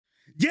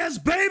Yes,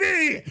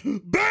 baby!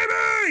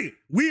 Baby!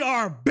 We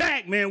are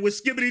back, man, with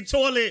Skibidi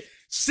Toilet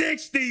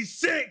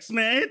 66,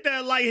 man. Hit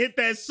that like, hit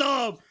that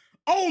sub.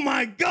 Oh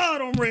my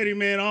God, I'm ready,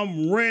 man.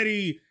 I'm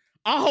ready.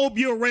 I hope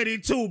you're ready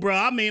too, bro.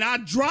 I mean, I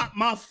dropped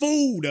my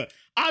food.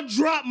 I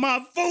dropped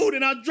my food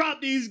and I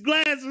dropped these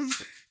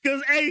glasses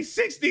because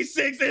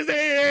A66 is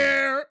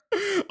here.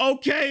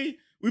 Okay,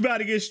 we about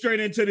to get straight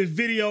into this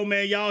video,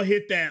 man. Y'all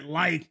hit that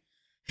like,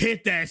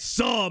 hit that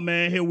sub,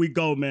 man. Here we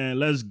go, man.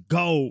 Let's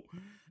go.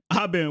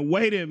 I've been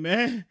waiting,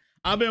 man.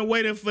 I've been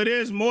waiting for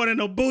this more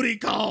than a booty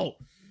call.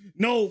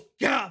 No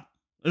cap.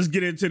 Let's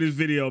get into this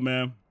video,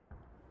 man.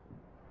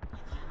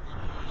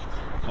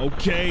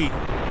 Okay.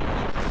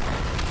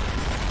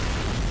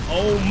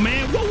 Oh,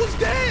 man, what was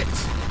that?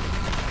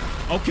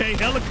 Okay,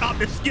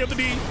 helicopter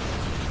skibidi.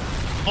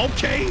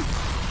 Okay.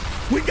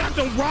 We got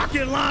the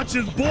rocket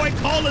launchers, boy.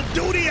 Call of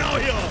Duty out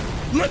here.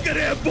 Look at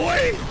that,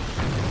 boy.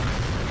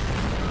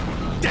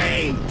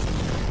 Dang.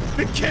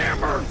 The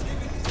camera.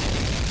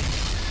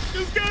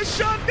 Just got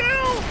shot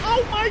down.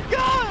 Oh, my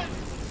God.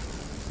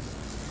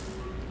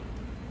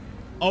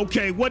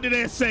 Okay, what did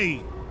that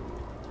say?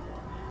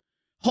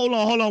 Hold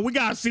on. We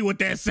gotta see what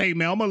that say,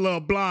 man. I'm a little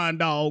blind,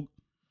 dog.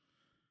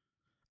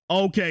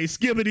 Okay,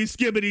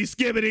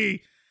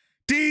 skibidi.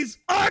 These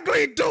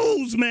ugly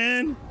dudes,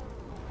 man.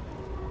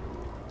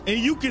 And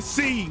you can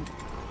see,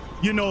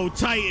 you know,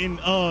 Titan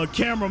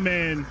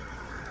cameraman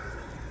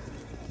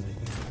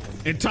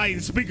and Titan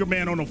speaker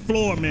man on the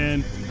floor,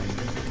 man.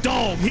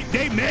 Dog,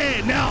 they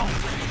mad now.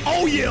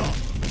 Oh, yeah.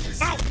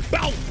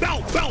 Bow.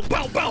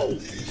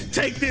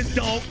 Take this,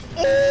 dog.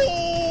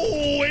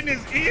 Oh, in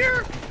his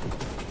ear?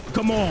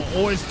 Come on,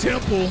 or his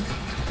temple.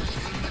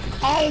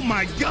 Oh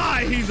my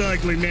God, he's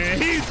ugly, man.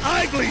 He's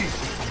ugly.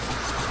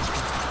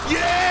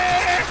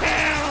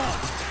 Yeah!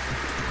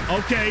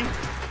 Okay.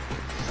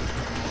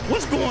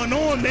 What's going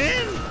on,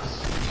 man?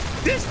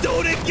 This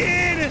dude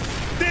again.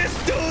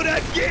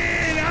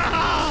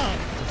 Ah!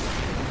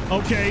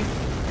 Okay.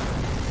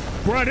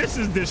 Bro, this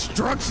is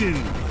destruction.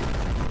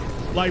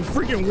 Like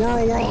freaking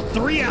World War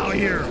III out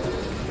here.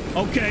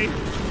 Okay.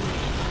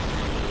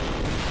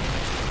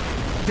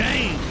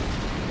 Dang.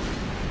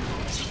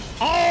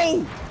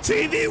 Oh,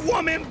 TV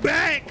woman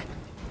back.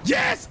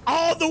 Yes,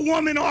 all the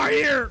women are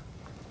here.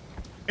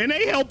 And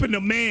they helping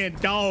the man,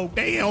 dog.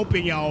 They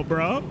helping y'all,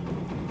 bro.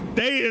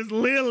 They is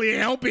literally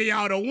helping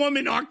y'all. The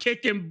women are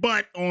kicking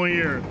butt on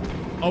here.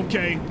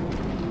 Okay.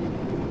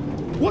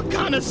 What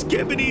kind of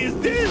skibidi is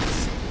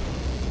this?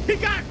 He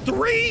got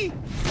 3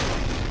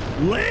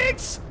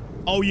 legs?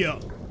 Oh, yeah.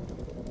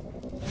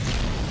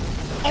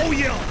 Oh,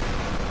 yeah.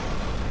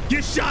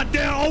 Get shot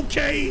down.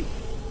 Okay.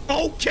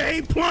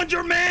 Okay,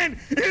 Plunger Man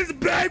is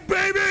back,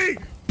 baby.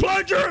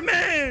 Plunger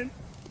Man.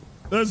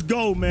 Let's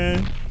go,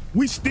 man.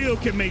 We still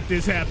can make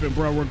this happen,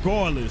 bro,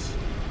 regardless.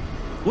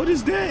 What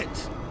is that?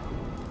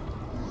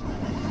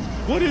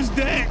 What is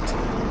that?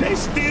 They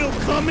still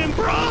coming,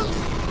 bro?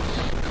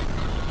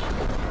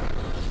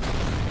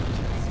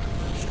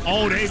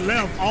 Oh, they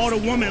left. All the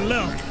women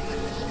left.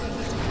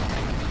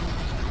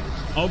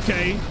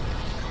 Okay.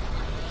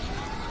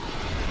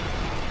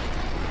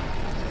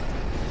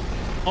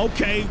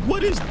 Okay,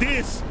 what is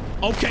this?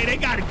 Okay, they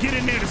gotta get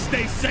in there to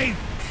stay safe.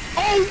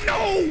 Oh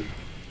no!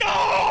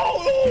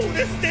 No!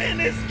 This thing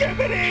is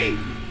skibidi!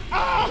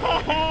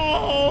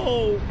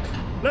 Oh!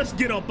 Let's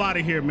get up out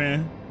of here,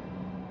 man.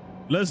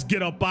 Let's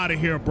get up out of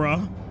here,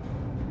 bro.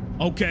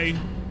 Okay.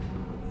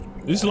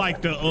 It's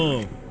like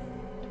the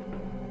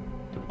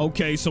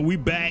okay, so we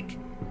back.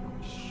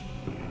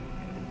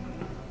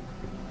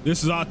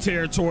 This is our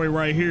territory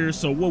right here,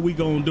 so what we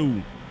gonna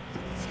do?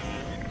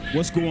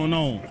 What's going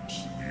on?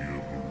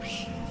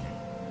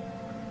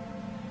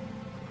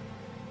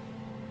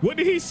 What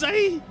did he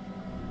say?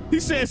 He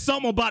said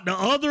something about the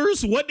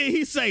others. What did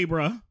he say,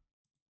 bruh?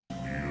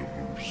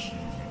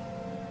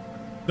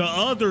 The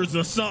others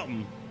or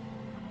something.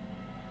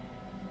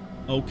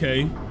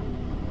 Okay.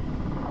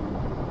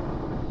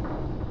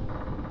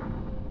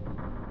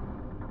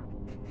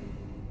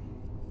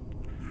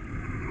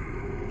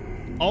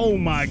 Oh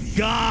my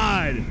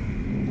God.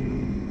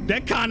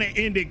 That kind of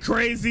ended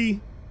crazy.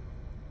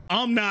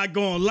 I'm not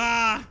gonna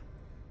lie.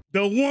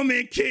 The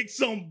woman kicked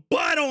some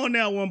butt on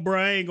that one, bro.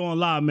 I ain't gonna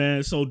lie,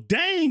 man. So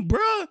dang,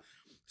 bro.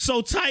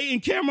 So Titan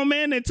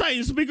cameraman and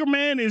Titan speaker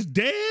man is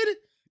dead?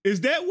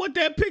 Is that what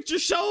that picture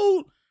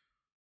showed?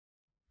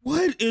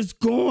 What is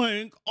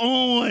going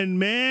on,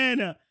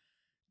 man?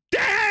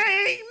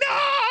 Dang,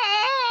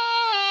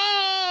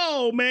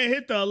 no! Man,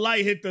 hit the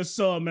like, hit the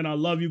sub, man. I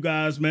love you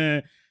guys,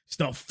 man. It's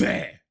the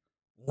fat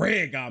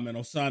red guy, man.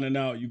 I'm signing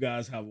out. You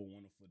guys have a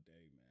wonderful